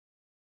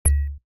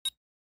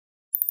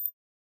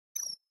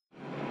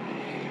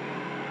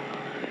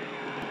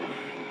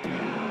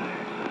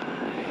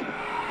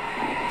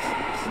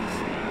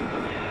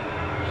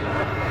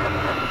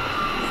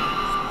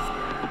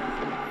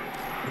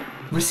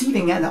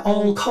receiving an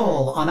all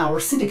call on our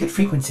Syndicate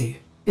frequency.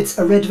 It's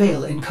a red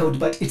veil in code,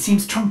 but it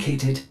seems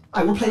truncated.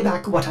 I will play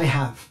back what I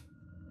have.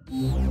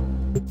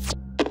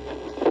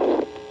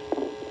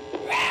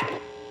 Rap,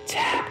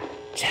 tap,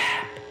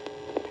 tap.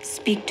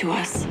 Speak to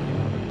us.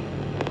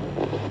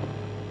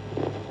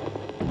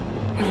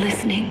 We're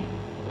listening.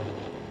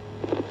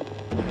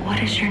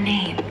 What is your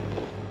name?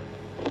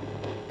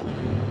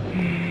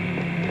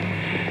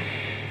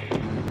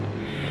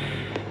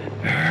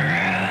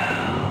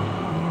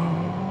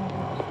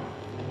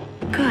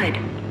 Good.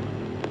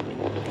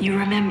 You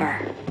remember.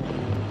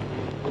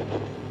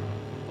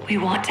 We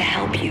want to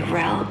help you,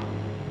 Rell.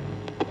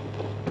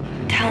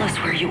 Tell us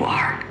where you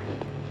are.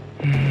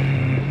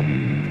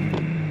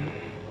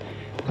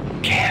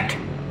 Can't.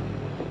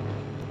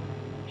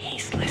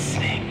 He's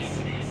listening.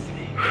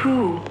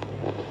 Who?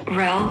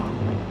 Rell?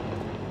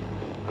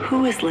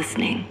 Who is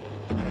listening?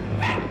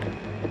 Rap,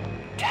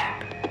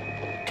 tap,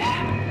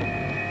 tap.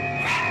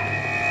 Rap,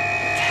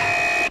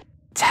 tap,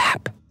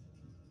 tap.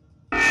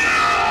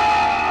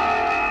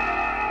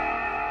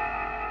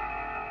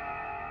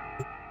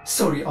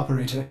 Sorry,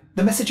 operator.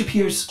 The message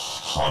appears...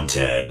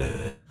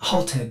 Haunted.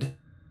 halted.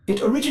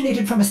 It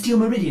originated from a Steel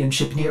Meridian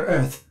ship near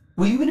Earth.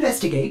 Will you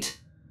investigate?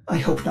 I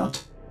hope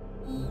not.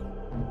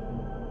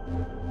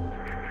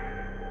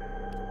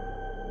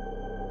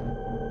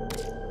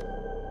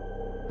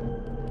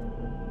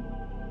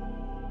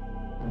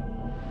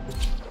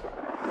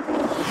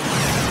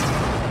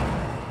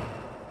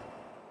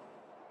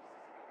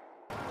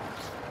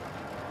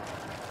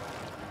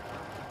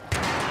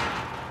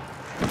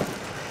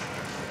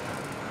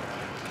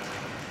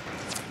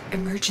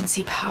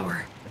 Emergency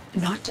power.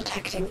 Not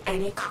detecting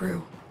any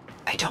crew.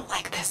 I don't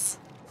like this.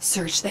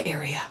 Search the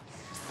area.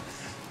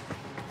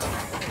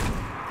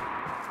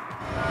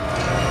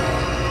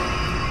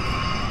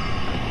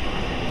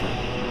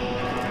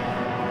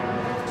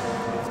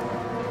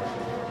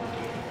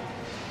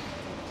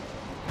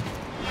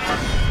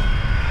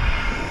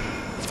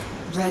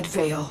 Red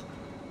Veil.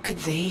 Could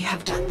they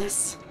have done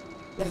this?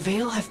 The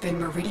Veil have been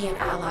Meridian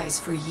allies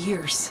for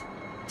years.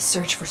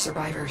 Search for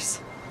survivors.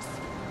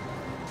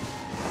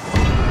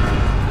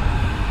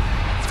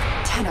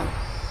 Tenno,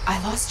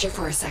 I lost you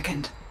for a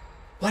second.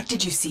 What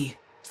did you see?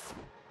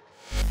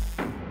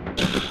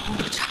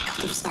 Oh,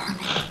 child of Starman,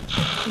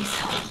 please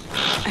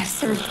help. I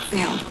served the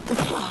Veil, but the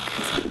flock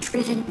has been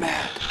driven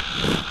mad.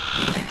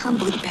 I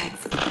humbly beg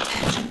for the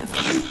protection of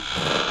you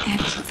and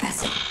your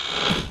vessel.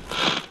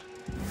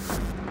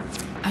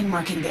 I'm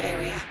marking the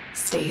area.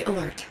 Stay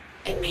alert.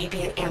 It may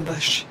be an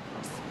ambush.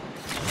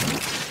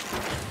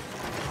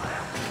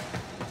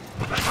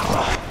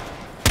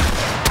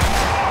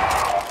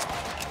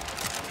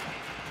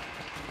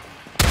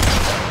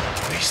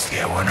 Please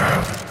get one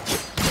out.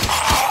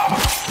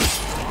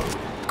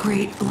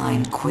 Great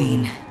Blind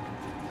Queen,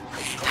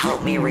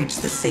 help me reach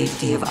the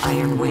safety of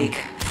Iron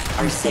Wake.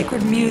 Our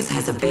sacred muse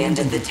has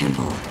abandoned the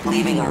temple,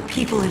 leaving our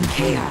people in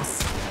chaos.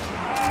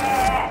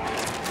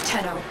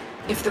 Tenno,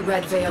 if the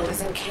Red Veil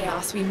is in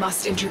chaos, we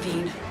must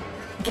intervene.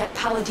 Get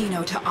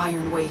Palladino to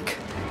Iron Wake.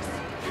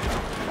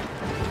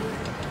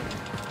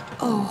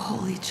 Oh,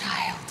 holy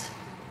child,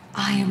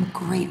 I am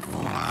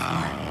grateful for...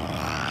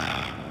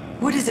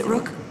 What is it,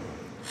 Rook?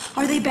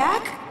 Are they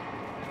back?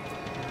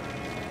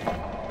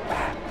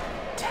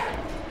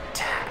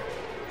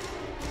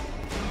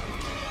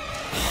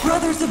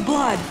 Brothers of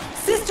blood,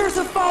 sisters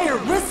of fire,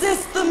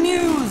 resist the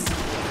muse!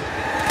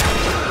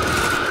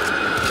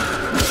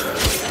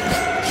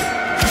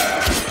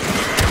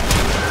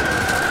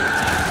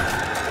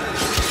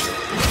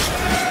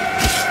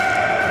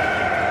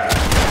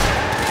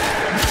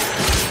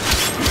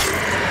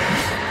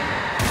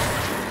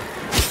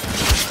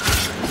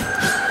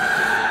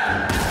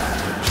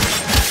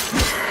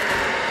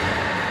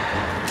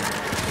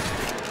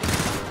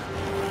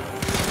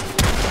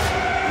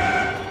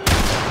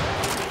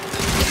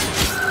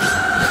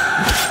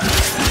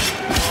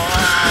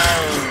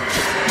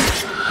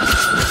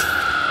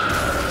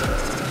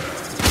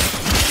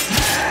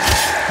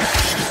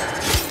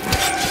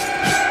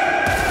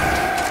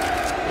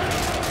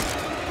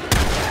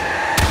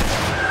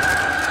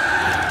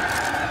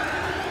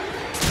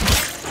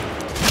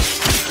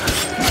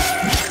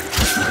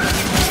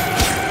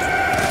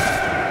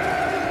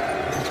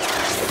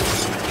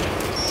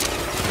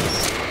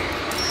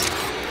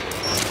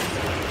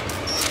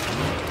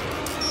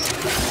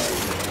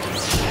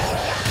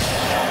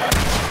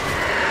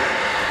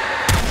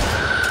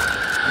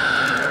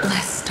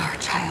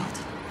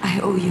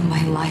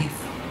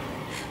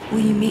 Will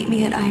you meet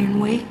me at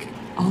Iron Wake?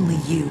 Only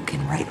you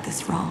can right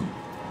this wrong.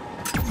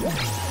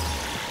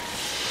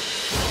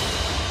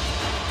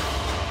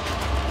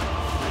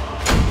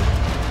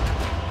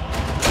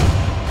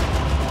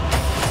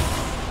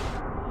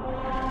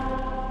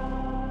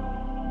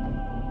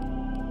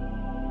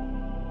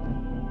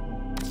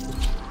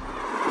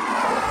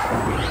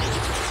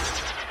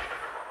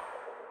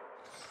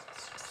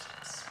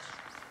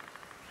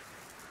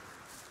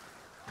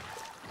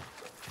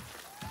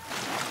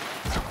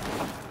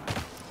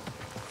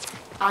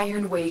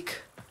 Iron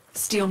Wake.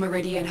 Steel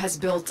Meridian has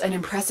built an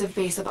impressive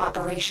base of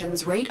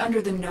operations right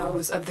under the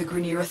nose of the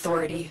Grineer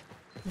Authority.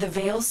 The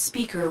Veil's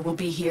speaker will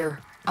be here,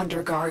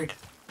 under guard.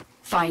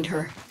 Find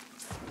her.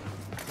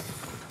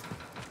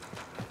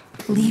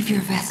 Leave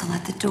your vessel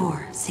at the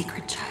door,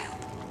 sacred child.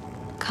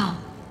 Come.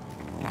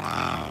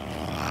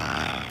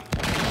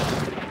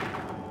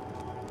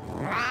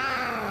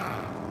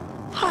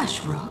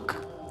 Hush,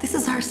 Rook. This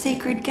is our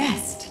sacred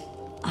guest.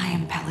 I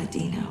am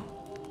Palladino,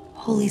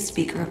 Holy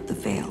Speaker of the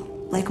Veil,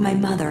 like my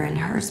mother and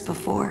hers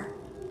before.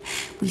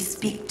 We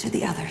speak to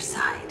the other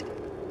side,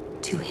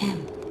 to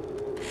him.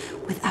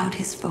 Without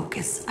his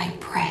focus, I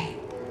pray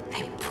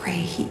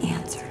he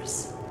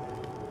answers.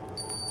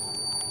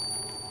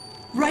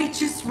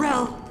 Righteous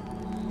Rell,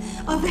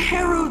 of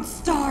harrowed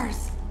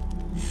stars,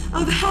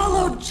 of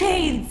hallowed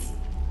chains,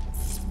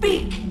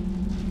 speak!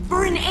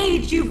 For an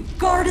age you've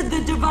guarded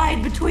the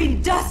divide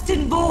between dust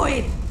and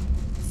void.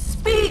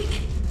 Speak!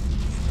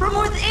 From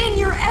within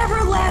your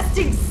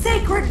everlasting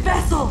sacred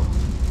vessel,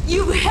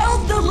 you've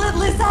held the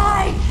lidless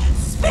eye.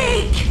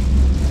 Speak!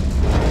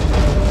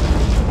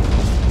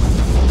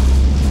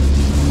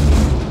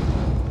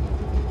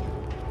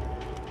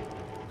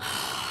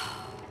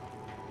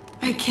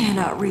 I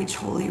cannot reach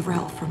Holy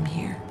Rell from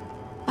here.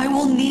 I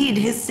will need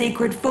his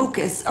sacred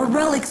focus, a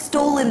relic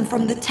stolen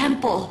from the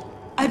temple.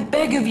 I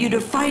beg of you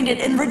to find it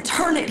and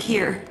return it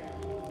here.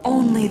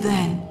 Only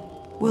then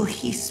will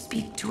he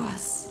speak to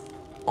us.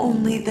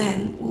 Only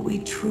then will we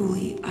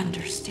truly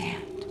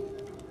understand.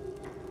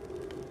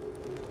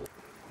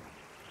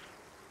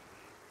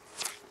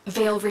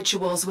 Veil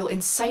rituals will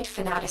incite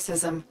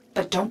fanaticism,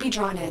 but don't be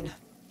drawn in.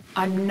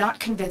 I'm not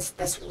convinced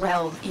this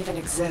Rell even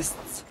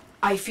exists.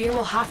 I fear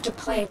we'll have to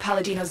play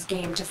Palladino's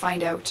game to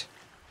find out.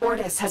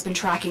 Ordis has been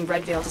tracking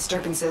Red Veil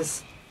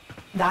disturbances.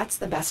 That's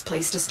the best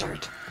place to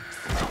start.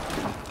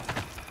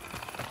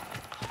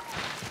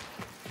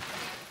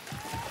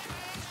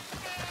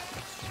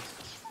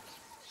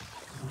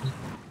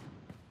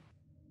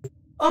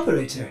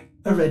 Operator,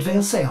 a Red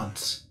Veil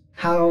seance.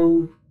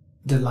 How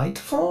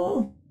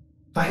delightful?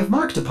 I have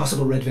marked a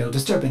possible Red Veil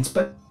disturbance,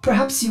 but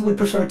perhaps you would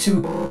prefer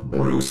to...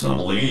 Brew some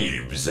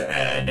leaves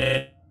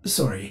and...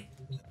 Sorry.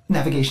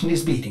 Navigation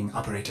is bleeding,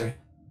 operator.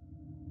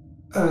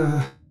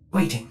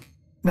 Waiting.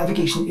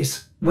 Navigation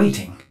is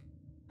waiting.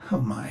 Oh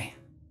my.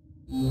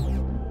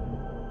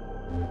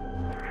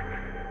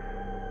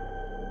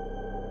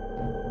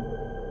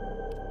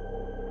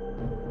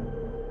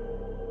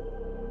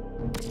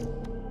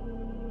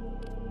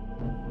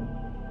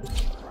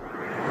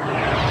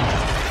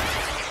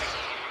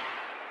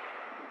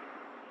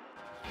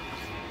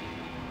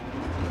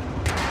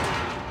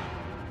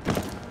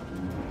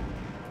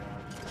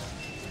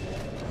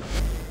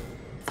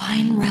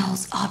 Find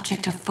Rell's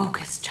object of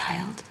focus,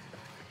 child.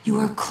 You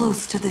are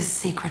close to this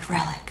sacred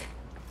relic.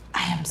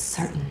 I am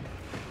certain.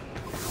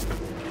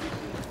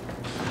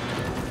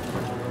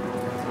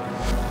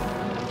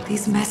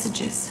 These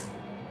messages,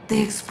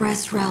 they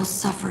express Rell's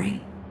suffering.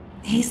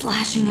 He's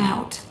lashing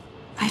out.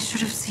 I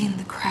should have seen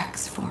the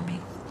cracks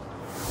forming.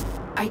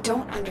 I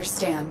don't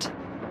understand.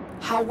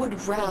 How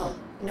would Rell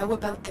know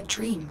about the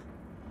dream?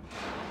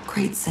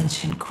 Great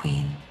sentient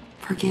queen,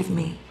 forgive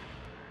me.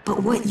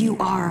 But what you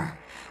are,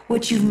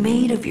 what you've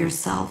made of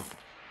yourself,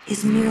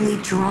 is merely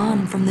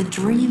drawn from the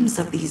dreams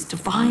of these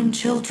divine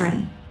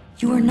children.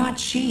 You are not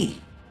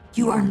she.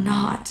 You are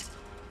not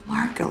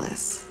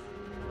Margulis.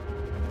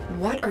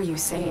 What are you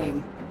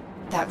saying?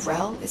 That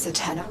Rell is a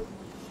Tenno?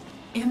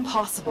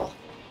 Impossible.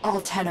 All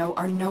Tenno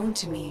are known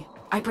to me.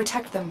 I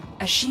protect them,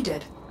 as she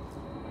did.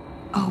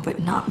 Oh, but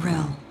not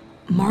Rell.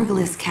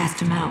 Margulis cast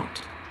him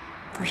out,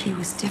 for he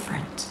was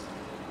different.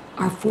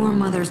 Our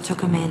foremothers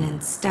took him in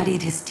and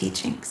studied his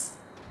teachings.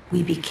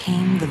 We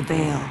became the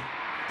Veil,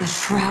 the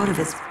shroud of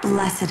his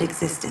blessed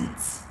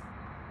existence.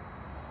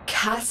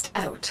 Cast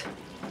out?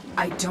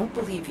 I don't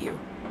believe you.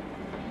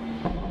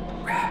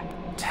 Rat,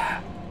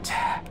 tap,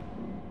 tap.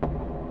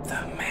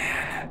 The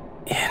man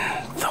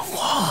in the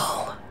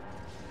wall.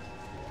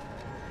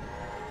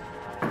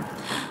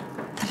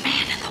 The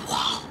man in the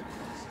wall.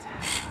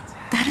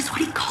 That is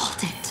what he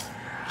called it.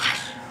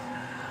 Hush.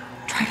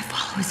 Try to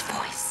follow his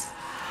voice.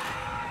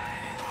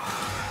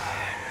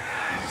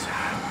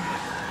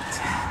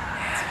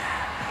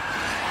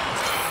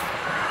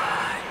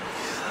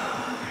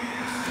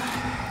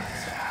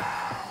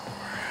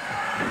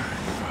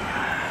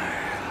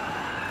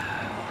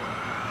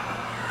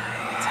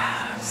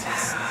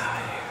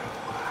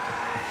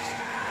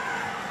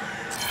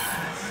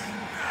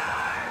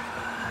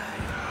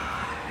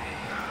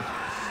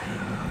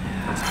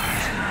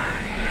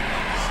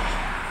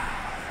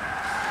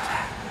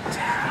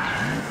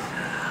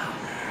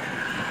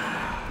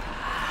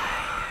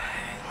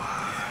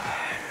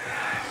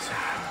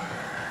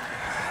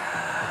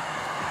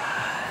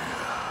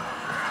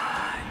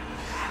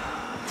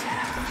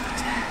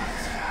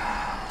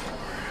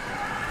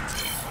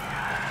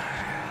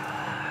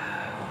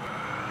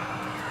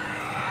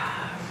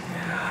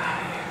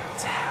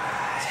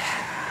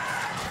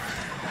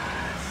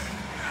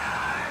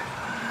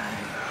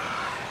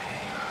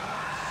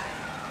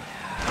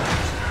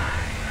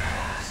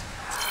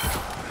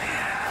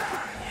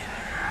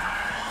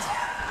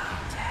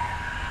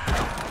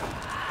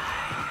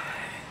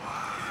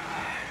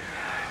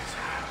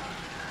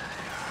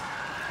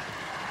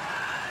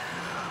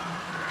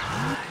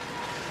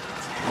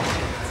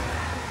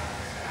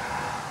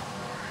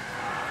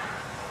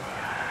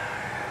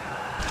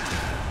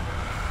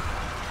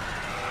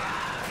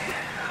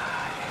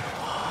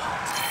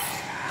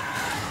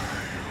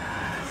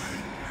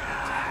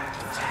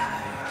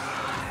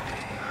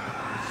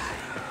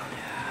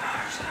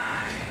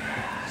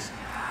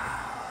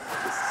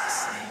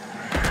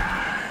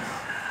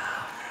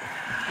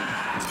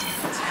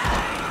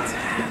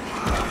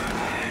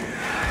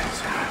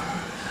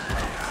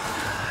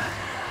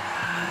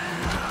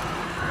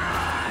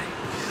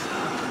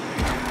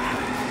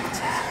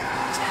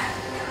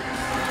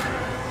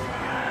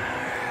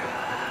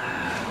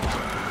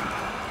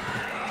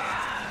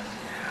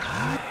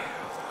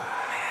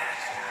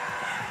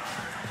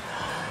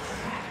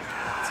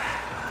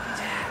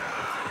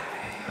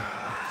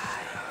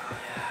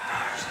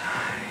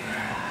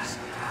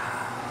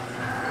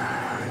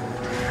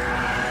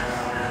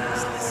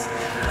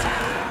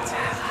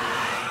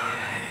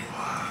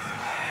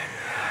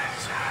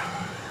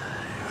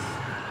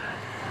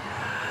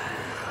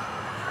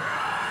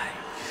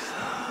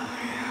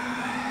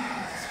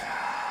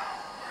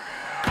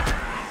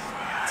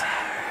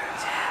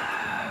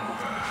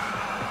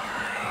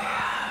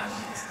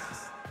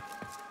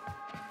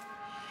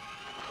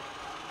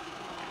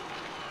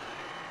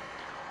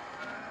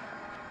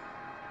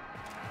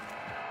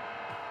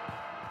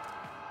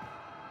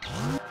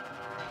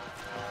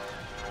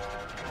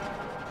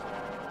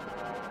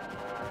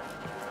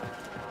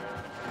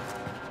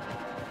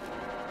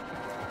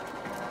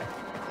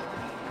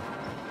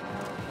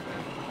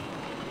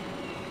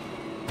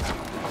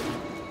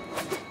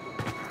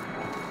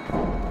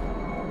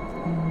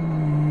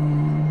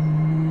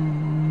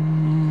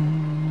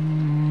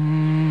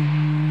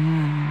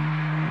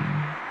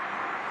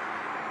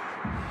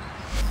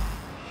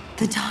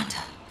 The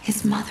Donda,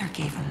 his mother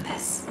gave him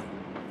this.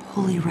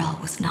 Holy Rell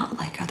was not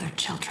like other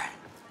children.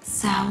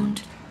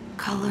 Sound,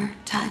 color,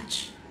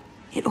 touch,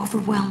 it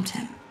overwhelmed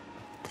him.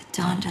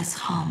 The Donda's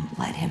hum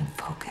let him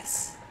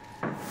focus.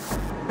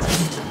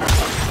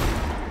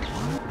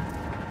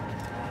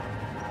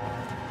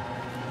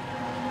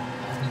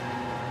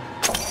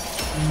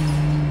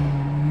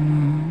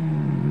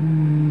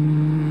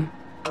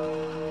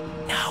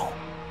 No.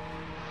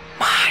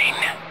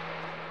 Mine.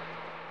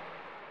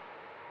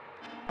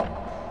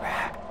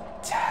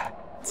 Tap,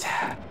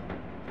 tap.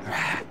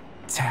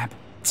 Tap,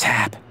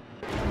 tap.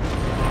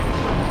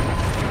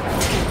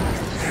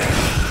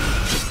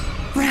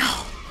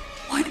 Rell,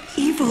 what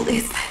evil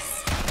is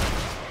this?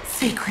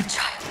 Sacred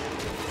child,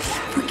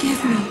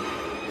 forgive me.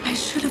 I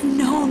should have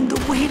known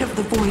the weight of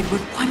the void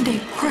would one day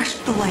crush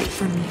the light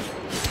from you.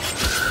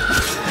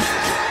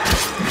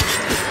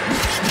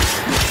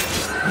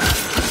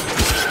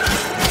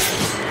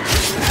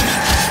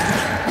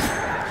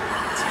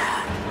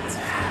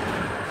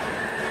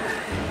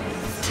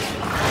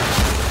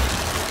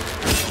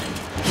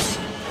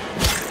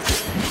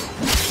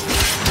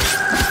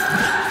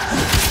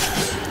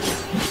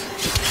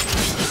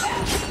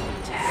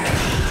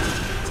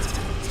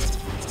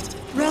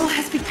 Rell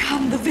has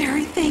become the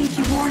very thing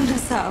he warned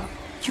us of.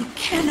 You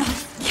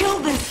cannot kill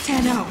this,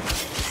 Tenno.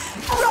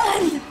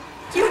 Run!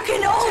 You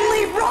can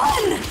only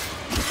run!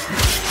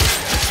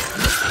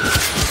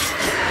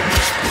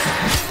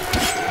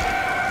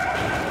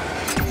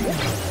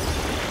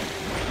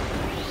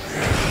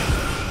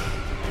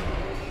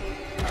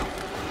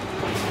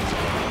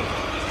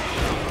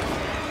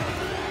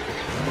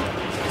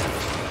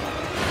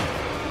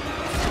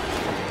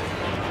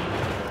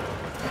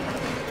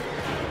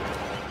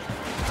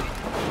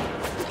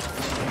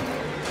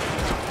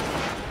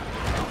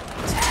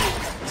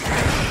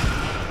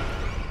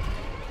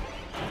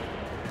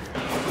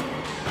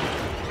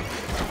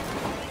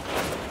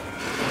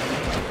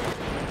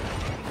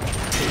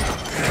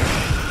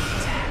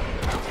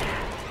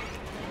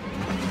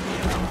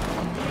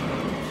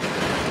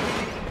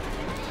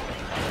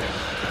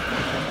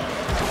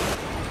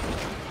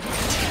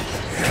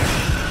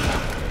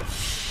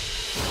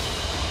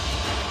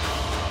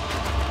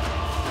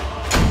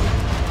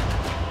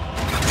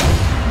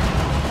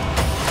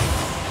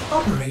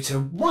 Operator,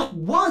 what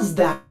was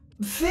that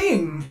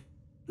thing?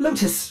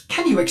 Lotus,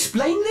 can you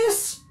explain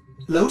this?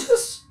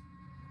 Lotus?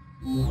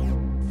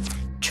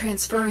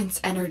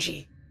 Transference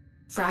energy.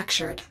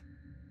 Fractured.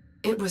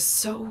 It was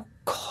so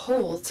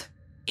cold,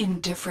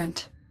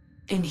 indifferent,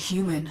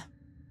 inhuman.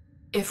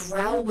 If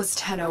Rell was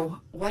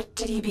Tenno, what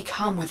did he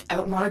become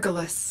without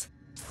Margulis?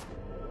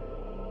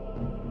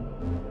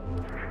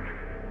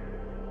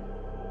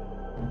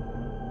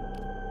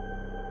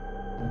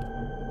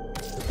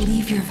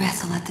 Leave your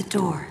vessel at the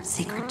door,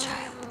 sacred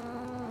child.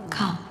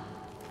 Come.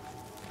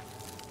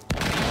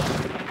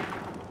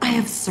 I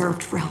have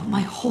served Rell my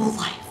whole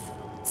life,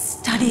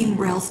 studying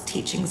Rell's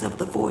teachings of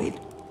the void,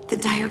 the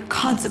dire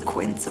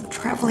consequence of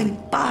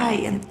traveling by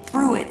and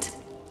through it.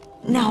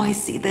 Now I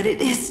see that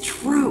it is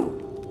true.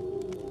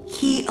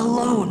 He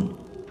alone,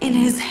 in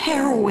his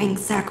harrowing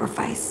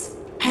sacrifice,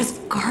 has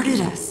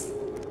guarded us.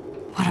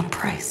 What a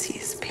price he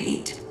has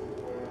paid.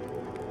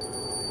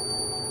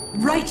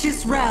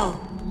 Righteous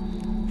Rell!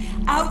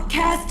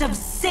 Outcast of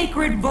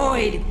sacred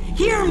void,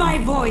 hear my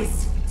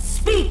voice!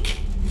 Speak!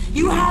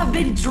 You have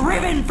been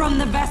driven from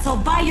the vessel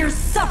by your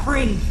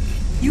suffering!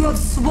 You have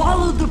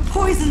swallowed the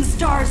poison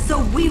stars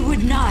so we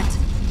would not!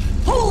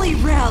 Holy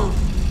Rell!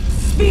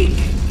 Speak!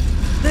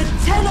 The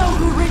Tenno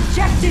who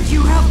rejected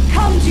you have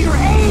come to your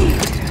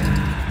aid!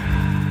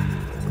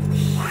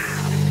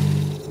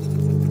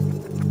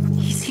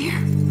 He's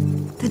here.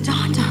 The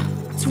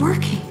Donda is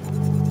working,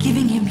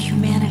 giving him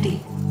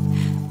humanity.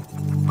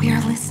 We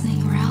are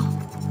listening, Rell.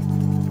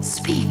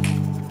 Speak.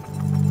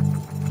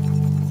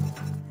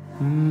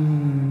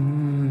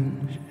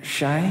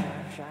 Shy?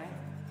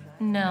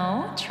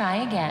 No,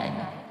 try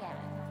again.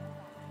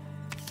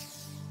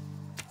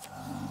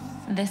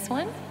 This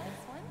one?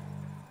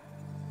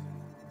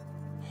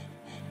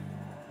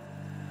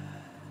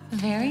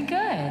 Very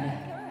good.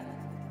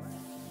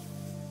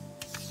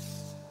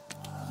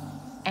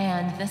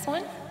 And this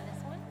one?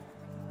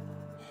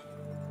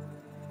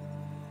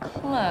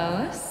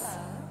 Close.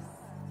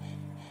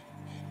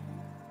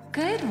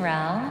 Good,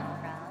 Rell.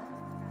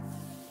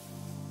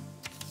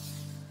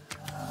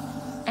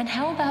 And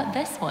how about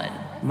this one?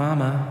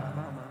 Mama.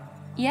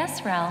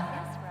 Yes, Rell.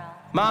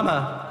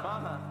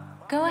 Mama!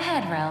 Go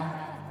ahead, Rell.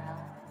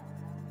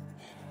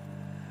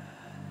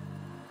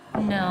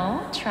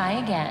 No,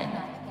 try again.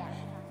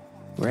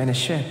 We're in a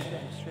ship.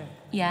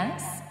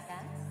 Yes?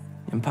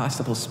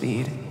 Impossible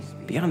speed.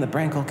 Beyond the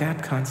Brankel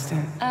Gap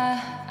constant.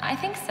 I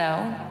think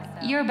so.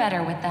 You're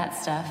better with that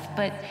stuff,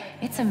 but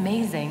it's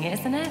amazing,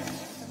 isn't it?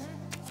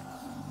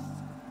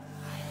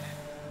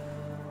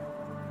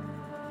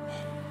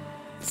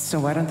 So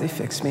why don't they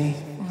fix me?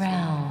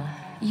 Rell,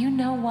 you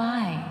know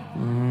why.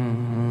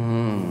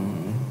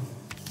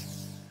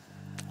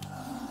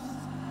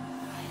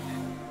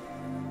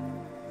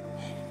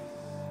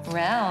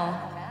 Rell,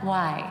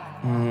 Why?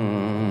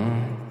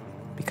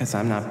 Because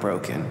I'm not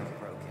broken.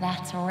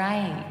 That's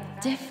right.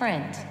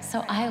 Different.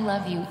 So I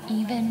love you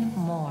even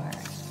more.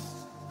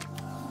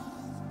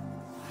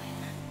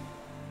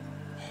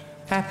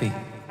 Happy.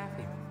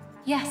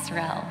 Yes,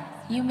 Rell.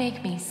 You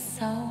make me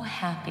so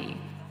happy.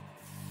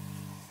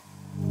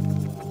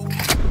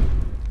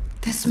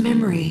 This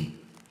memory,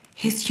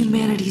 his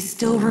humanity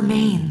still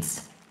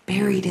remains,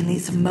 buried in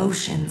these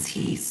emotions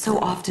he so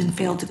often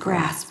failed to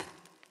grasp.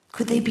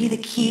 Could they be the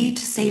key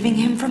to saving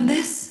him from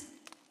this?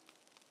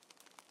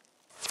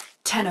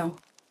 Tenno,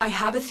 I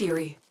have a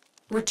theory.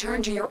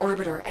 Return to your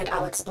orbiter and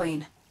I'll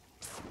explain.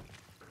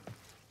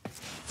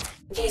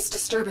 These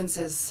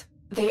disturbances,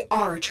 they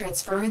are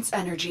transference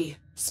energy,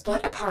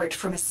 split apart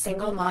from a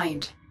single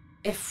mind.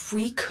 If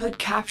we could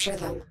capture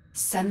them,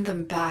 send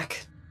them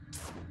back.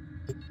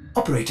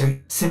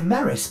 Operator,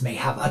 Cimeris may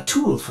have a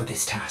tool for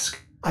this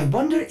task. I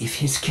wonder if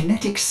his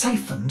kinetic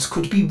siphons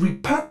could be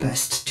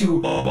repurposed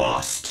to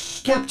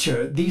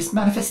capture these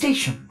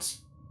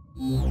manifestations.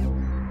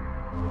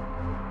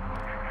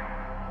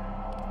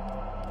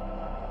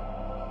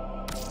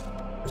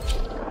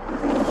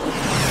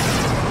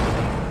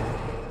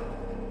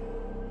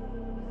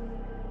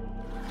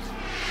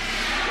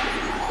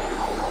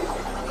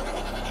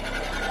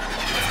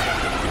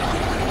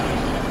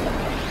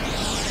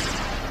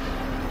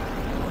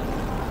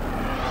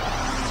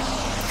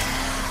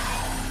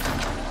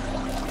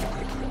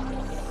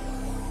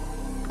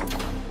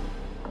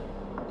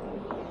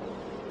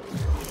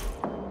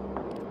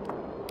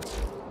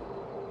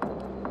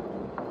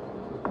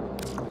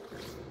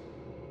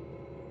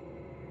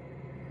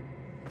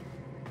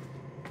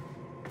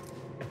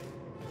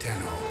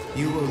 Tenno,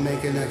 you will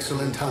make an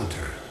excellent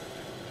hunter.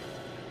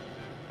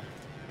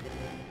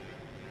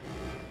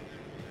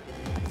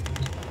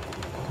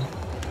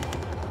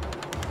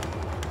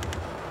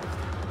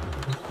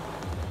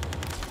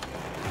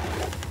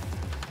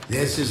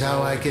 This is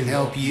how I can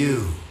help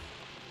you.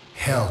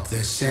 Help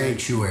the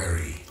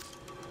Sanctuary.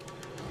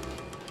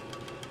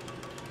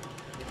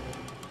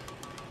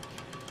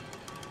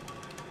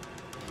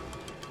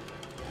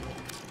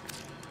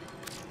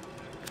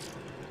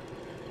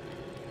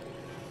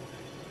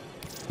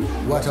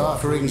 What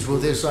offerings will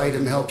this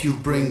item help you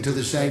bring to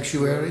the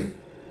Sanctuary?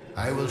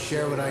 I will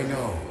share what I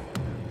know,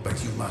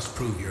 but you must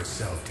prove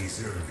yourself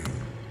deserving.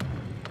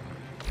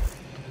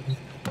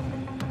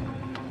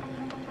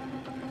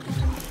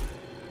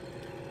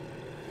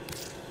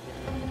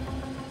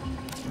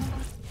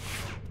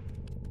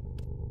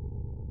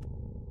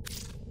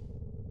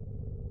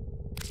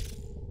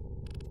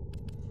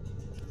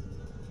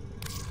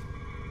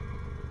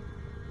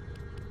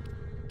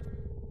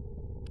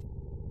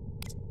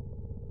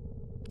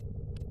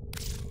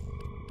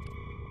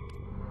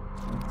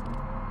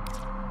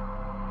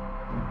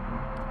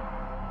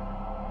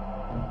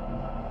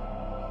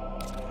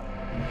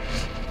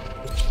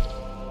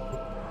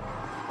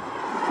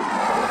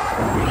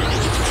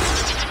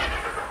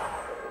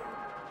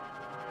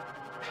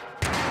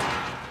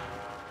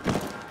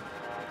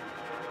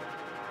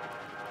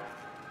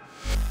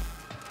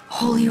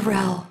 Holy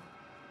Rell,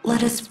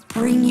 let us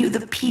bring you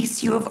the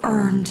peace you have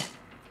earned.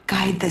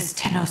 Guide this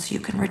Tenno so you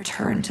can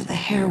return to the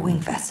harrowing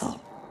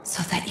vessel,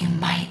 so that you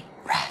might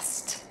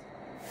rest.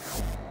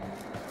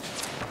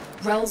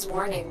 Rell's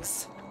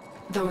warnings.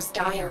 Those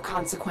dire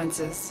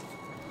consequences.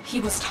 He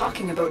was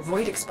talking about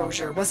void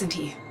exposure, wasn't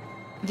he?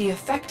 The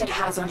effect it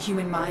has on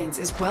human minds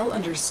is well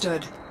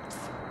understood.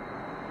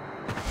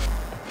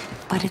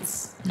 But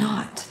it's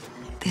not.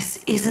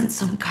 This isn't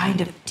some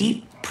kind of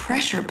deep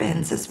pressure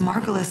bends as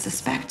Margulis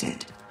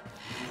suspected.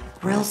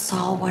 Rell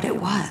saw what it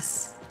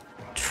was.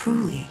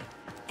 Truly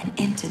an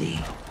entity.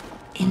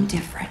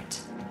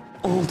 Indifferent.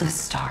 Old as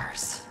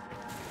stars.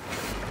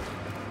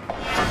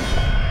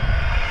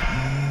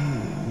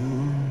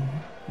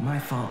 My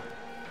fault.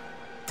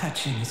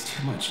 Touching is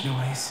too much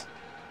noise.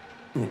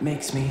 It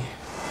makes me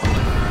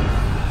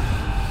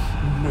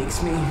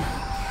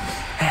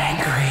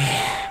angry.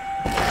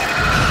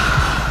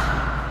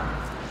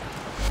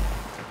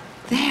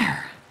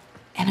 There.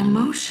 An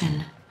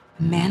emotion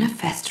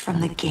manifest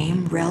from the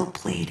game Rell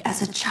played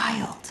as a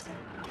child.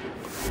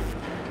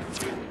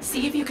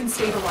 See if you can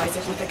stabilize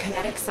it with a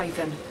kinetic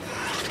siphon.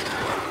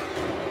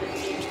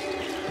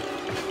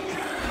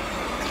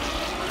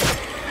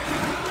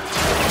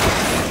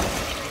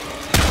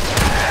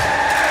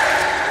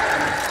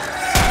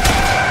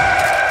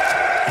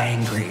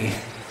 Angry.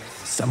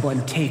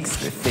 Someone takes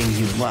the thing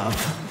you love.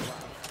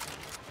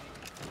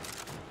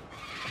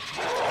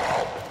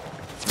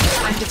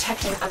 I'm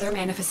detecting other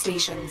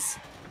manifestations.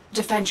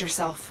 Defend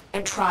yourself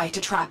and try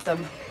to trap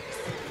them.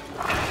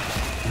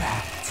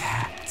 Rat,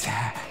 tat,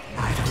 tat.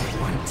 I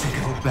don't want to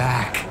go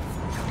back.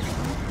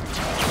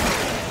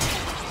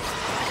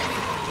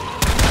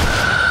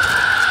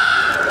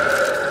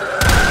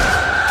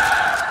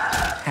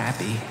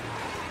 Happy.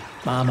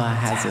 Mama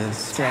has a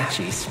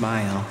stretchy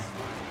smile.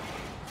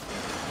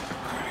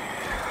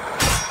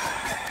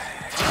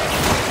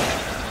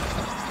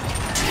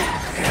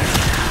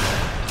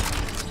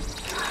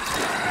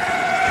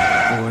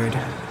 Bored,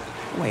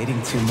 waiting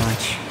eating too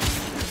much.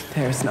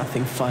 There's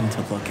nothing fun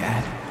to look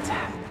at.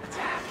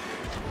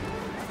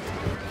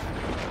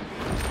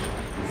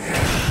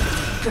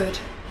 Good.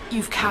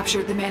 You've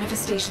captured the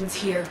manifestations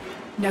here.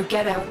 Now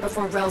get out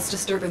before Rell's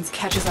disturbance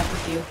catches up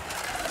with you.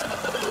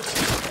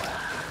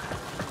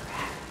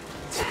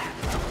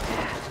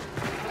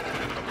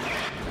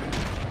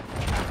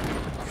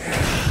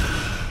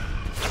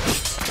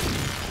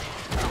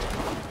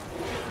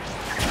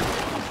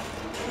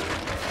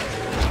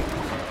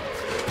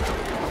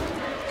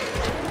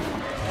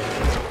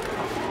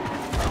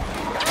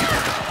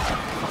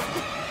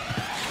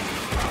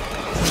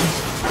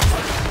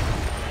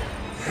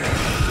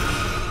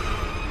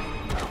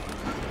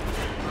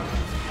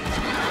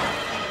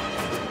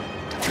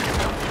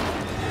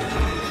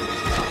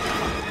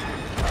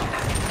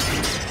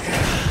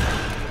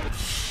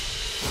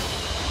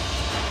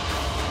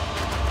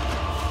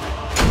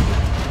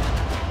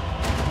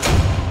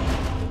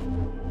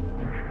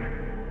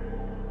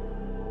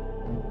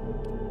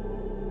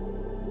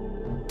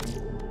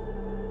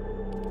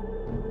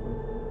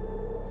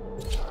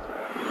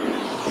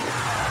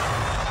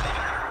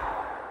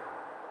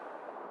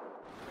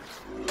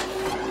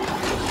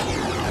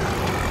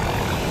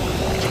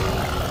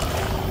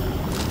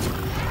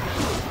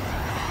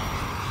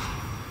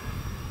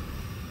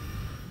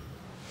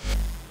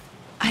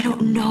 I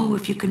don't know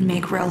if you can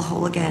make Rell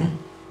whole again,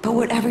 but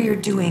whatever you're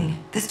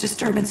doing, this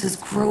disturbance is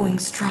growing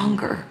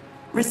stronger,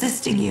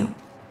 resisting you.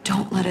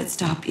 Don't let it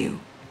stop you.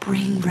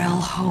 Bring Rell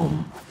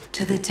home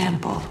to the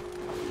temple.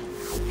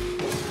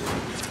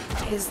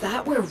 Is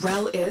that where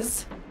Rell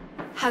is?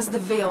 Has the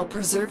Veil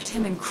preserved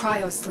him in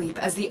cryosleep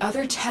as the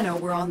other Tenno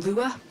were on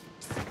Lua?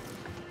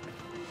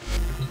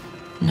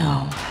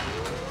 No,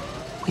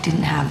 we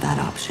didn't have that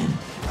option.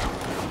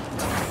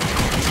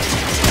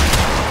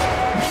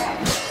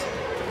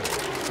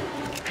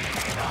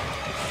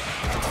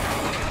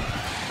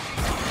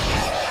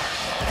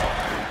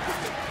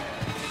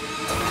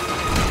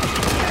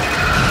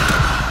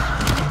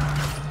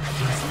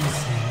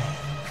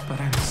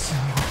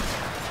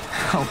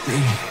 Help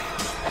me.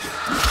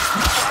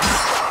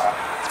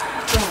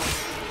 Rell,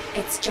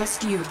 it's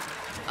just you,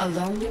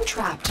 alone and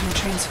trapped in a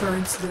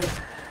transference loop.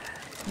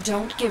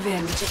 Don't give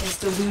in to his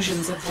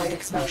delusions of void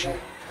exposure.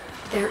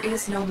 There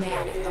is no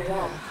man in the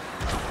wall.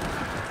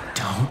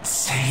 Don't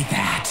say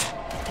that.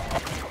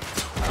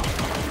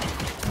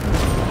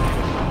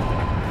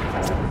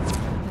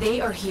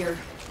 They are here,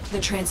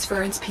 the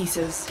transference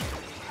pieces.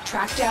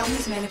 Track down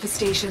these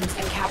manifestations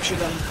and capture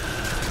them.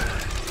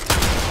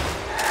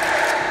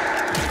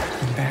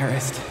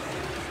 Embarrassed,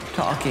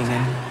 talking,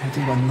 and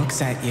everyone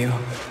looks at you.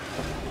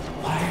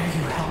 Why are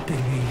you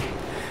helping me?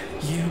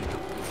 You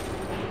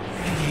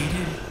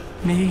hated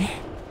me?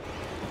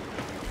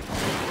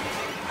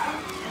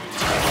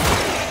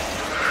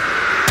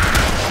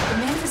 The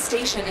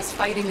manifestation is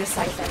fighting the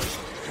siphon.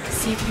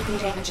 See if you can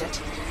damage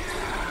it.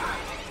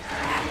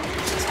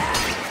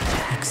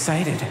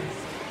 Excited.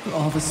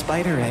 All the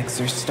spider eggs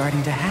are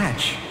starting to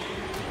hatch.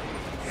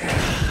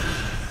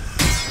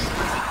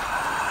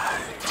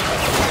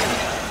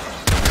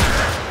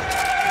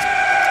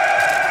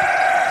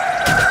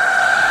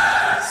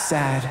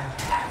 Sad.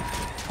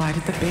 Why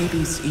did the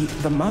babies eat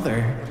the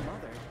mother?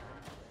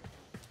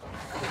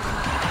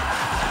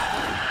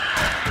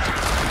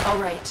 All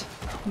right.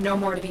 No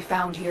more to be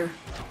found here.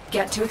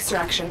 Get to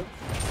extraction.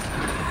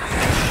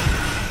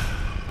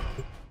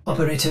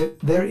 Operator,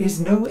 there is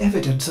no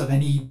evidence of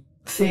any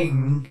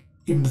thing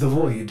in the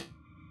void.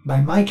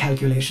 By my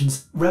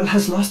calculations, Rell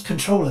has lost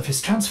control of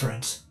his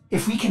transference.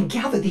 If we can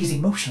gather these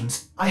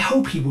emotions, I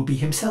hope he will be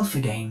himself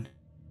again.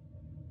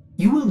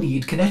 You will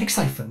need kinetic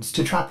siphons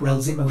to trap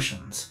Rell's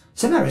emotions.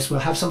 Samaris will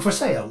have some for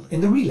sale in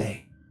the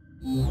relay.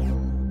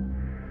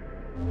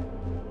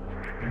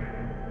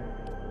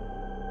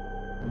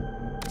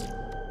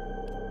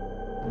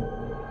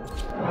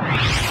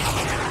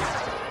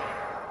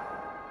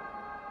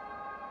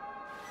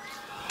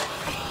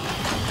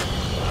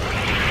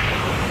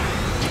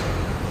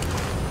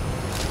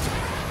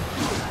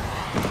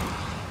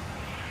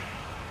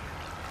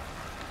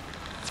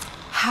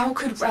 How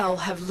could Rell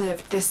have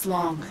lived this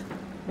long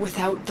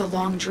without the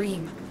long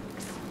dream?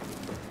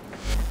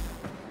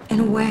 In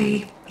a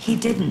way, he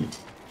didn't.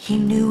 He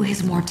knew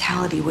his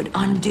mortality would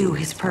undo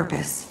his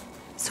purpose,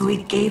 so he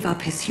gave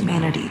up his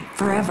humanity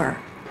forever.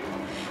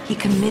 He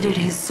committed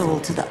his soul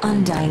to the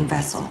undying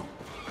vessel.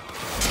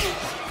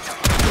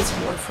 His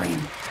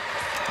Warframe.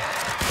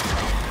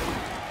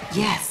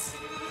 Yes,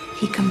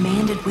 he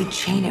commanded we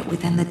chain it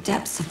within the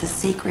depths of the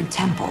sacred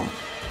temple,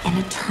 an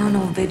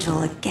eternal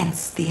vigil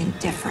against the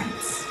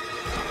indifference.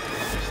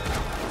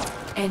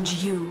 And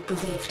you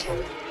believed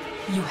him.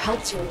 You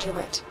helped him do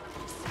it.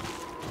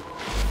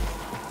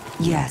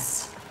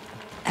 Yes,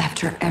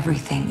 after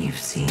everything you've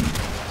seen,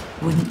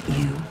 wouldn't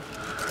you?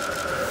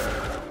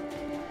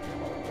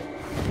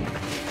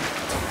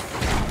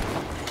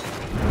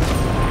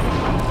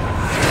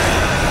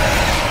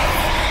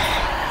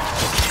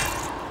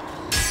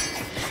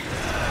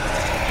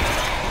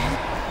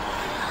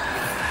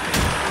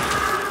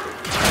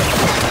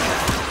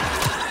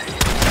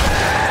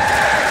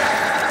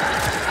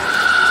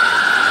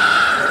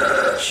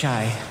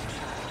 shy,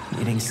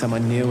 meeting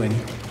someone new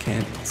and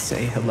can't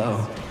say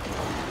hello.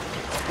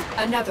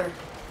 Another.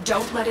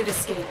 Don't let it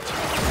escape.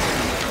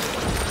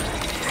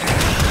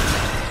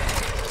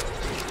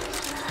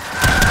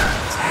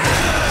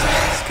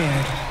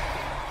 Scared.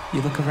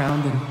 You look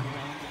around and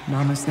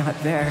Mama's not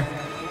there.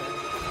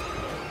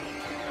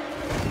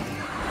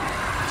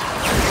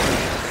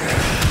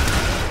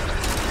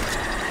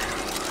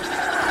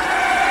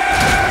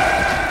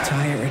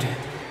 Tired.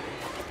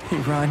 You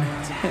run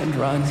and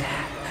run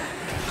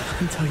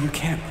until you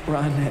can't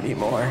run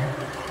anymore.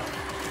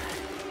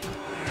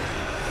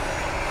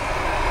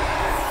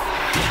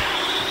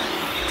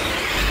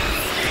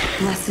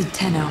 Blessed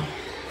Tenno,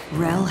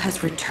 Rell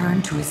has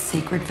returned to his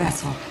sacred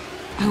vessel.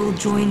 I will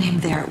join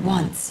him there at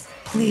once.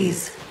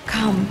 Please,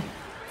 come,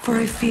 for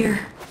I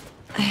fear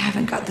I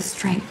haven't got the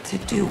strength to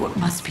do what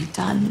must be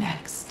done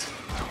next.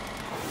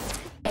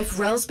 If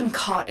Rell's been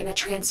caught in a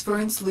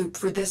transference loop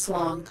for this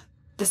long,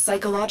 the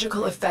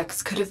psychological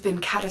effects could have been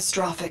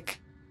catastrophic.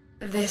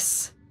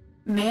 This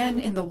man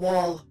in the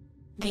wall,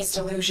 these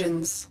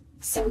delusions,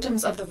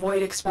 symptoms of the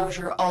void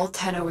exposure all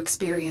Tenno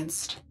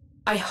experienced.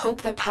 I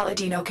hope that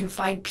Palladino can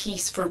find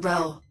peace for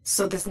Rell,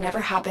 so this never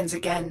happens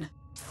again.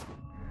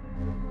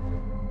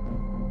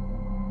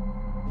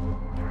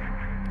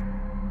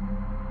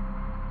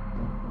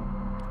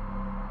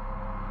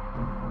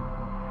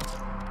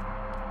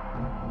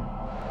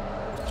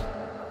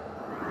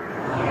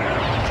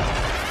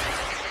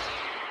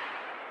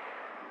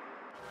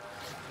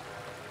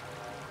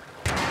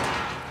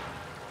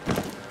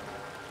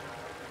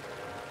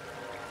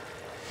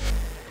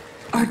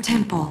 Our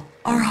temple,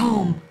 our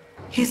home,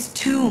 his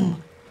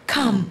tomb.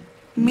 Come,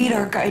 meet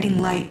our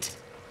guiding light.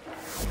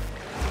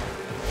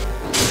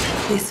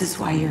 This is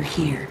why you're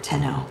here,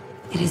 Tenno.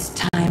 It is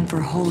time for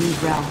Holy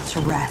Rell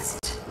to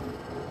rest.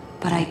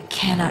 But I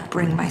cannot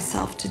bring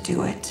myself to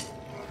do it,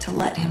 to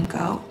let him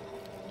go.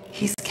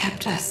 He's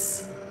kept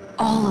us,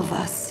 all of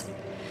us,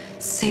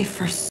 safe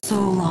for so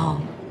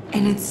long,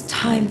 and it's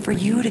time for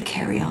you to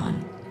carry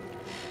on.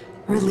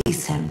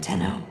 Release him,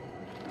 Tenno.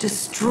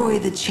 Destroy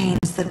the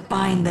chains that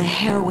bind the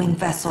harrowing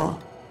vessel.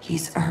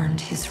 He's earned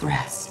his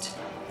rest.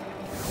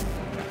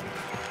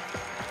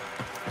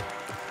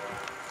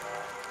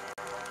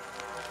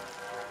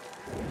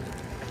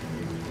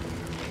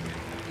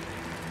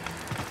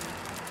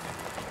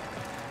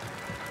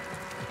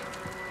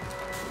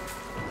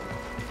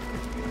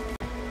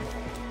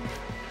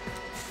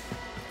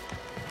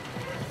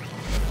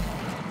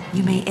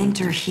 You may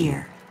enter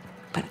here,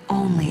 but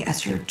only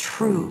as your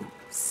true,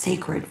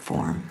 sacred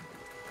form.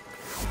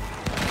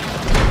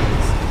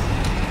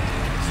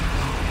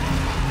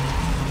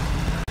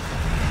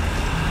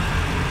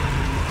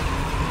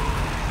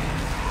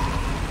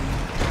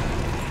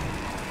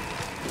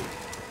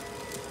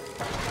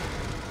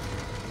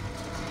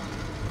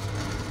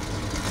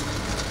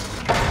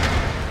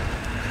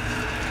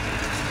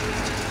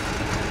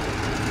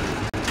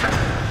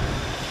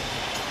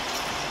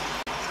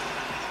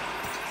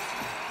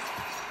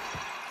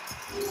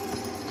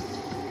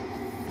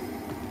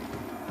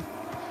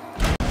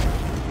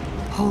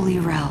 Holy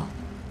Rell,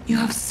 you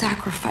have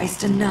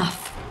sacrificed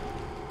enough.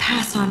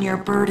 Pass on your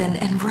burden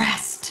and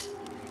rest.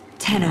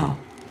 Tenno,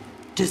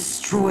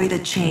 destroy the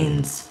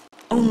chains.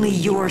 Only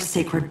your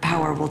sacred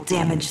power will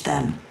damage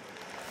them.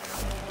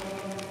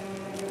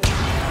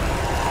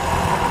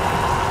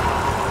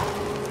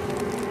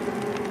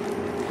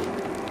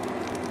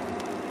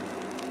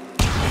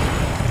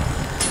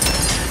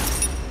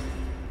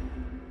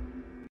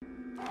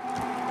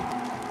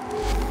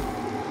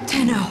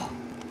 Tenno,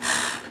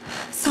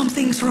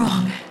 something's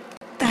wrong.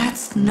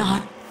 That's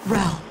not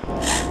Rell.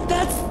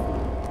 That's...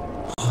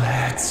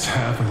 Let's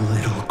have a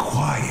little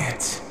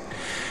quiet.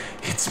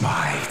 It's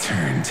my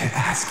turn to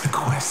ask the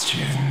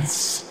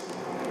questions.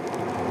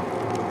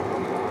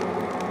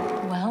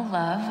 Well,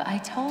 love, I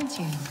told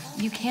you.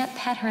 You can't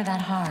pet her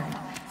that hard.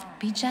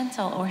 Be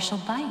gentle or she'll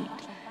bite.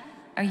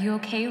 Are you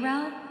okay,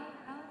 Rell?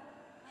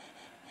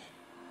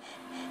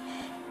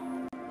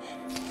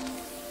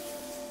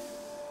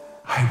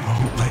 I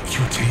won't let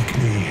you take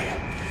me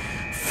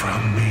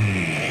from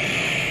me.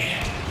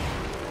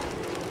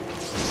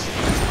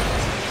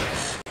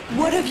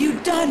 What have you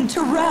done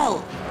to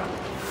Rell?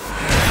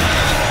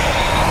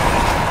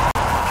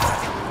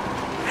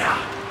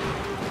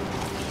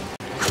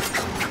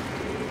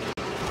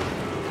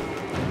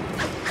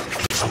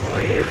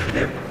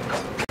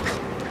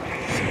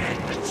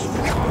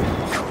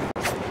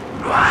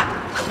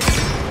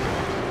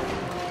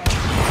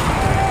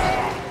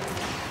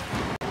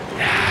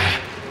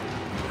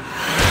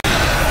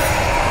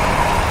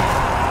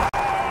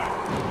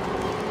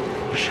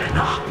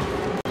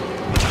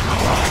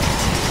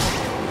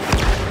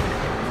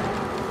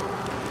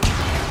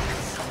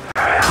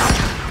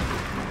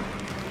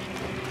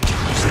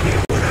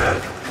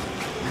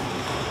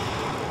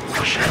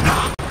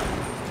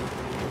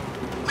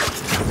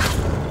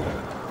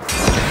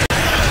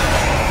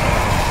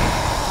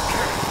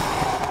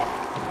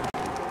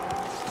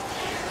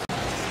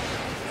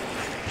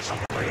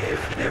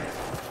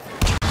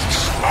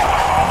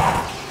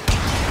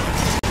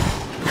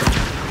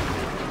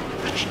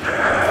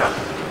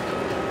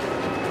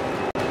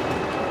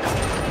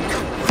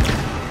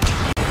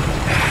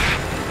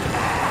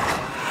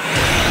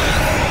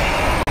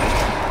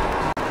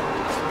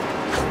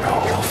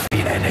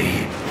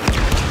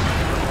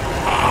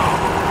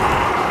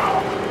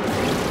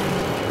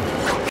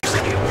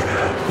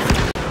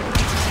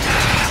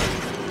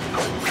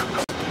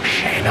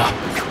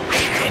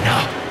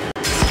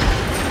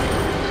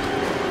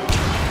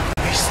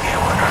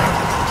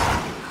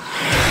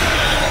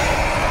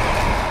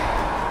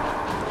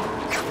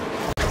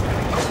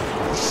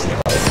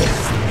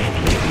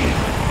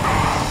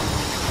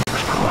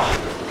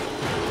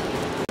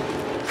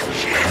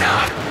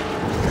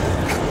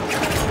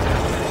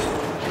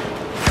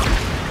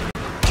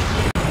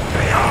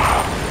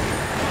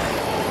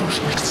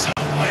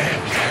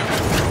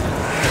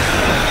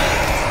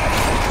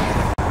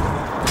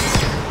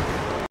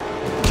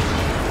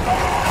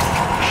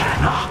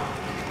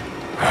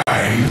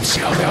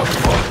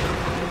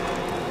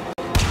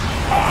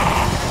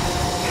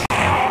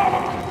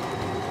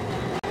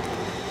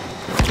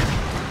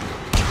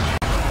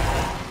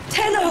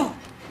 Tenno!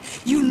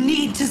 You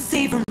need to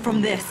save him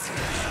from this.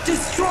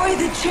 Destroy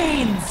the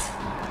chains!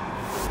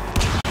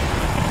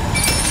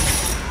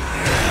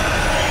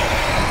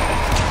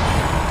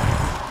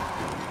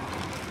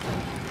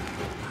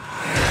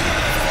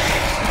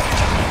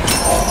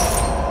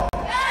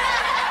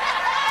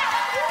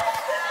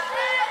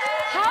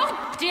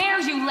 How dare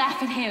you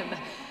laugh at him?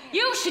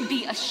 You should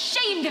be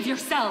ashamed of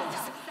yourselves.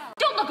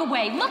 Don't look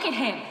away. Look at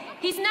him.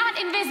 He's not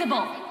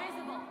invisible.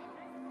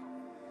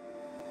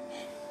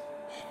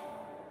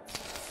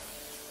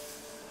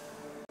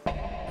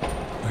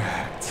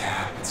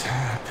 Tap,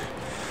 tap.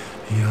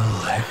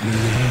 You'll let me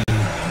in,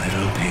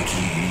 little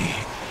piggy.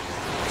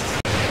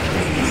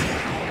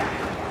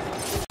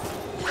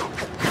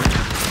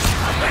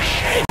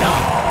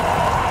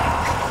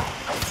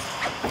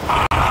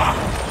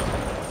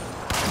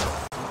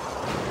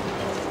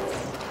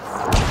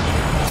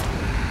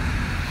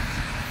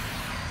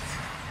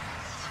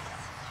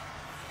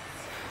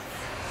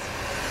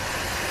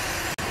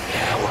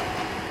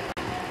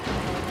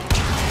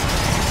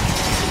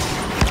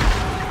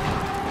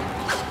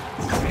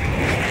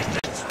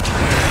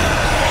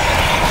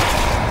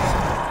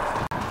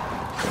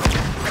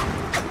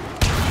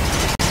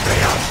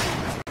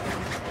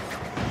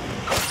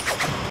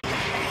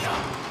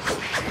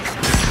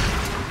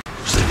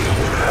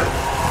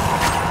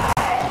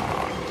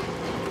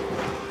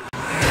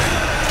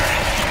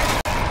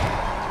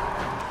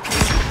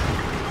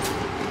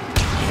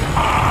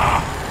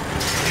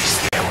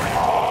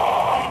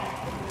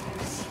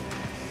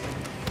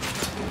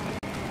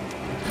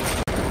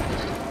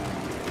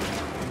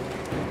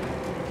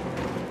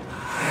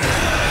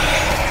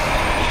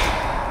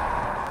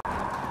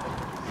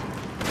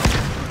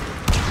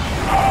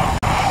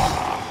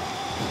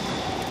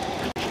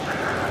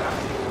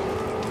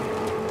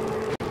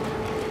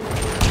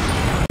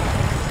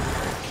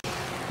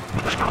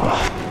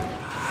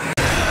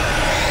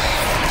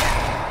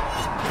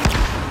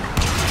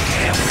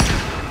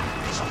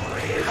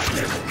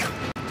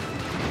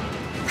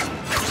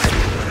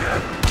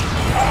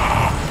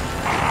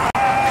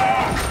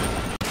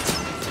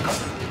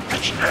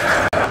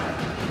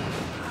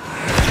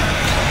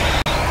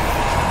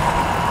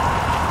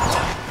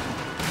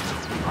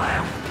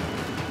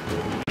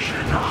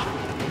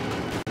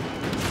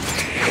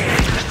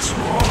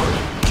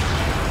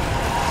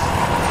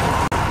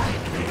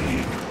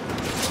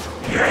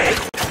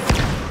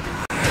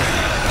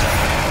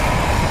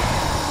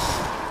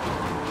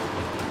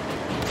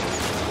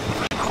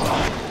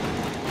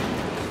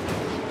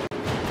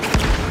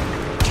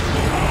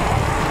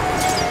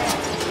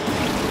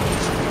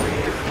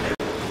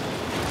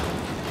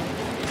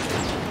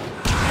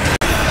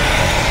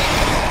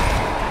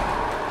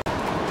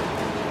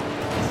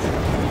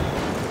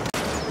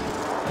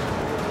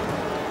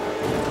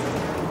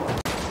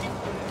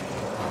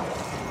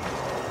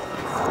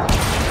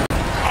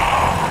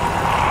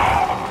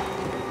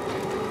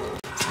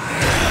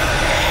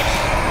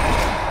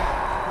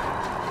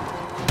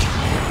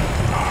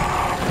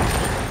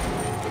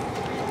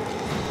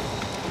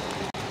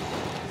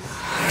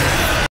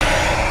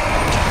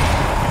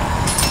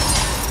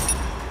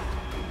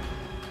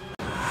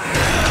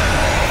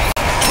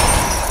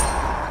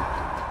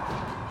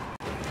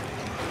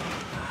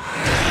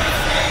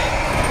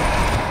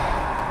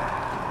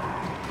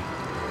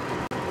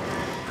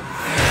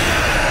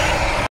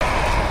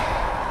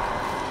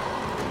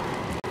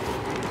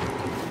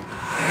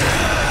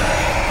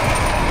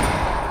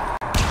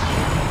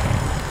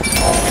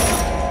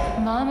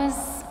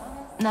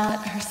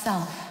 Not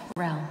herself,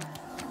 Rell.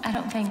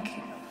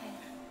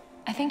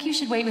 I think you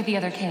should wait with the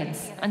other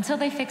kids until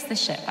they fix the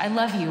ship. I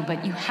love you,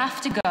 but you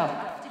have to go.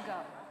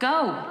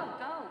 Go!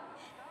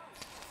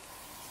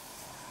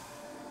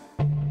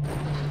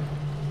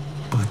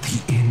 But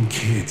the Inn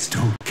kids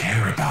don't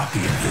care about the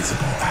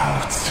invisible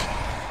outs.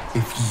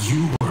 If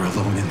you were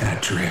alone in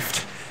that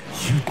drift,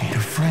 you'd need a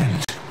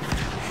friend.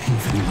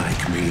 Even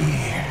like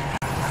me.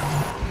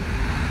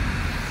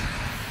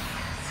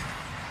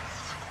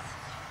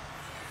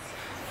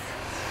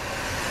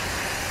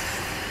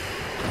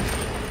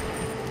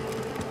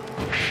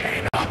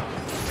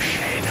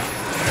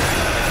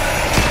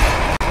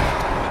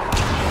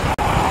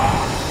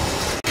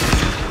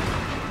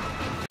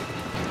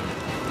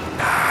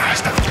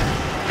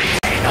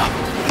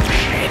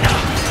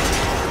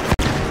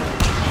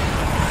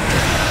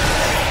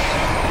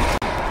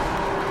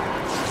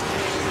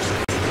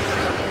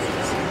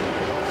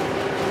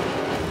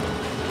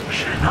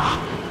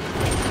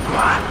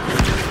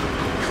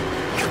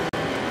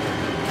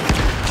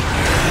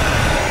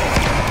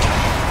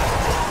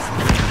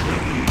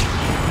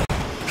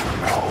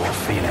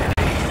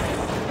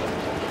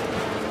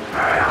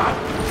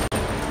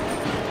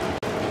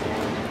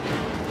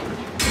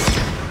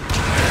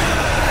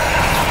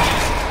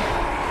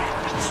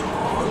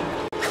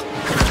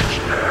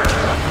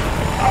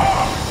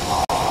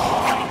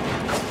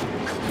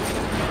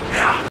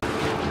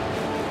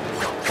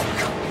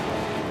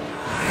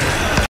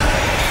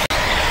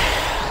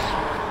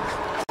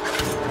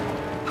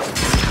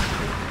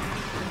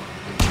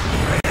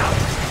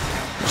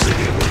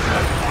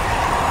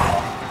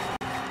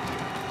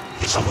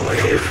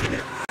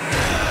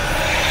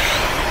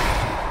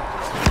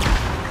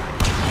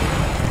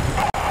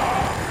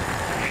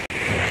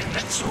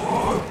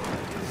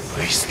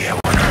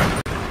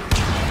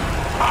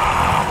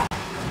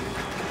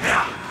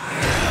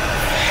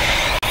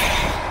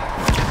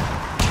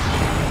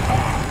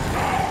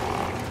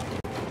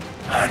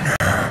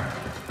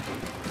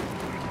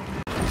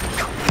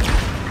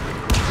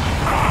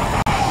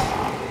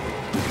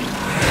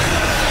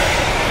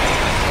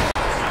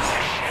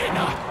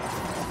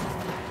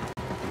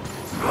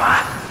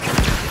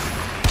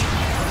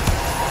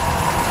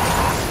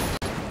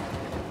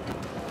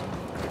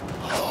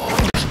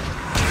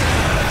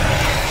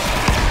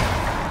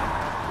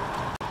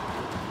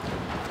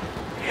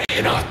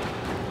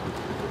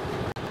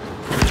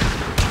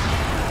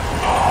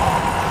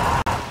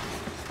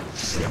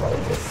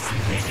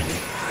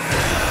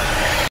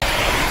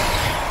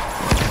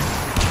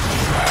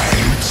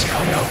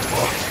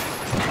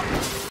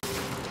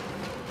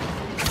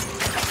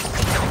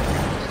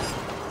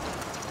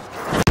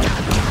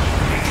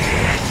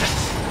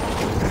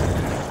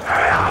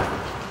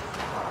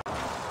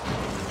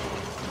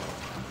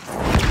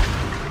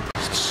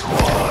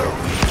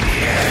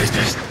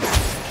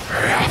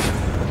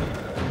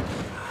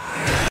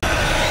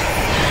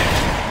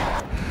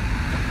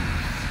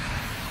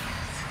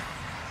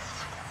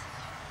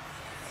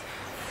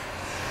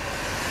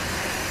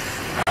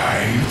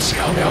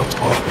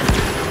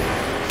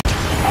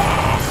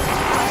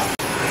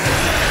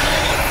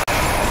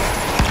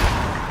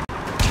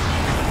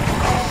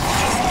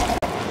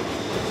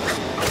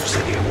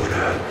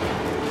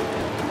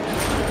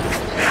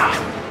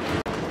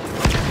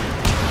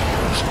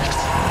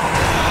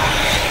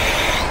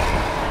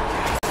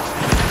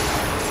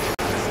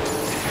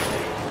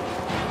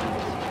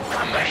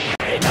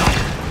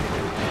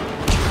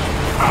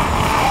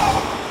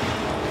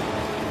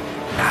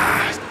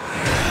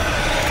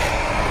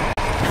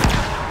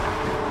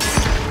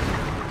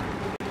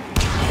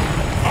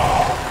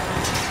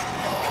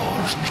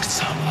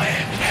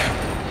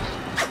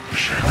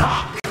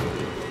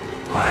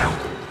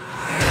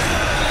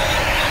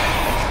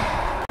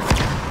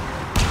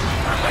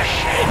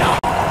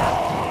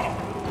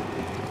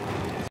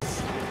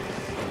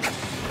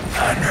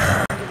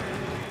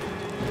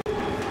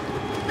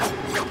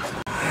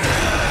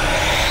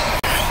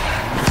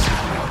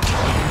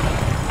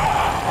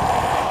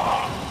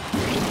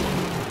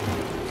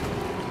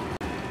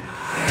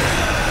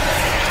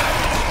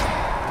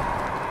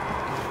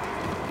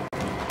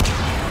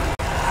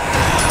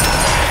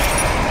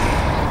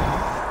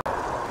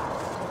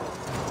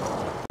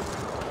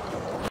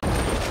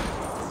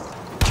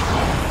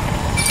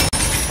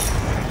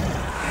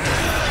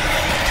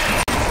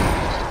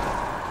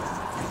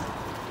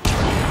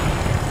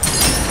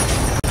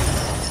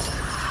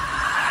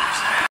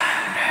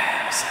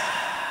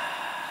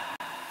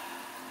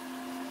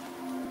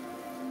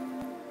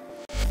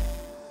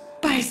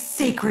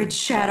 Sacred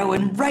shadow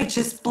and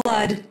righteous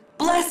blood,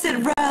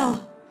 blessed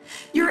Rell!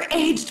 Your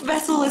aged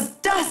vessel is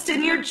dust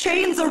and your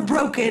chains are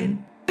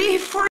broken! Be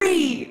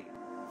free!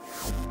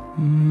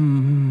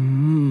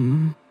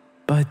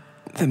 But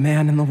the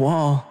man in the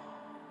wall,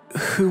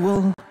 who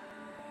will...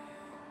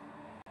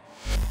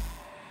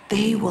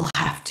 They will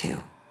have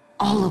to.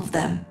 All of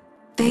them.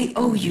 They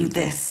owe you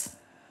this.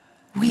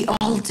 We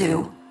all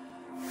do.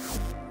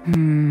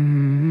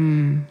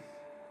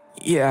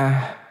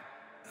 Yeah,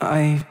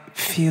 I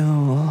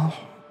feel...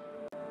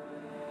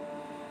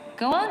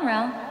 Go on,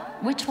 Rell.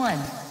 Which one?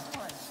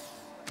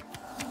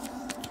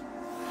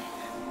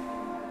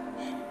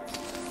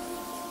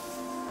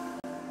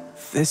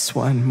 This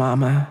one,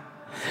 Mama.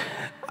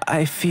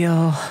 I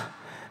feel...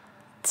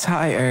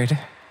 tired.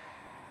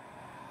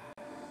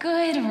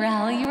 Good,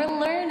 Rell, you're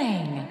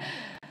learning.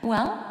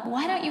 Well,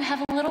 why don't you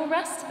have a little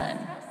rest then?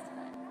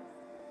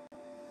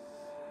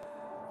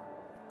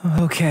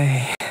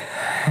 Okay.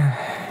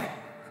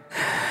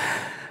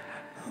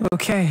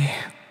 Okay,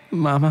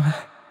 Mama.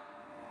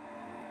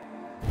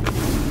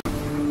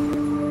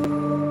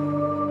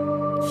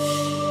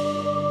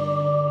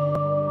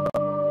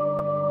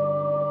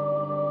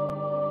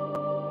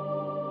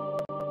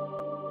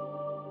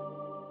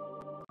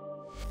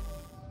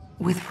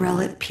 With Rell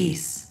at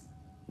peace,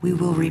 we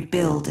will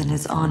rebuild in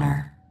his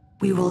honor.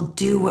 We will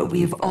do what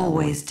we've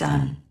always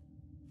done.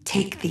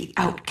 Take the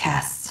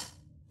outcasts,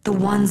 the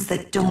ones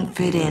that don't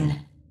fit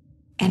in,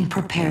 and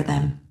prepare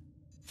them.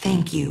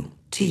 Thank you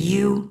to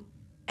you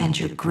and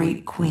your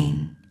great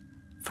queen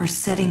for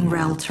setting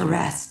Rell to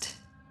rest.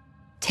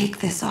 Take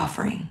this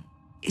offering.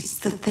 It's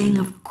the thing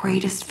of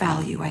greatest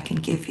value I can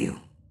give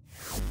you.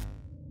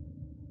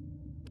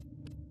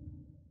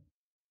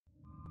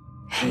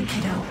 Hey,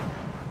 kiddo.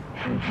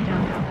 Hey,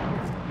 kiddo.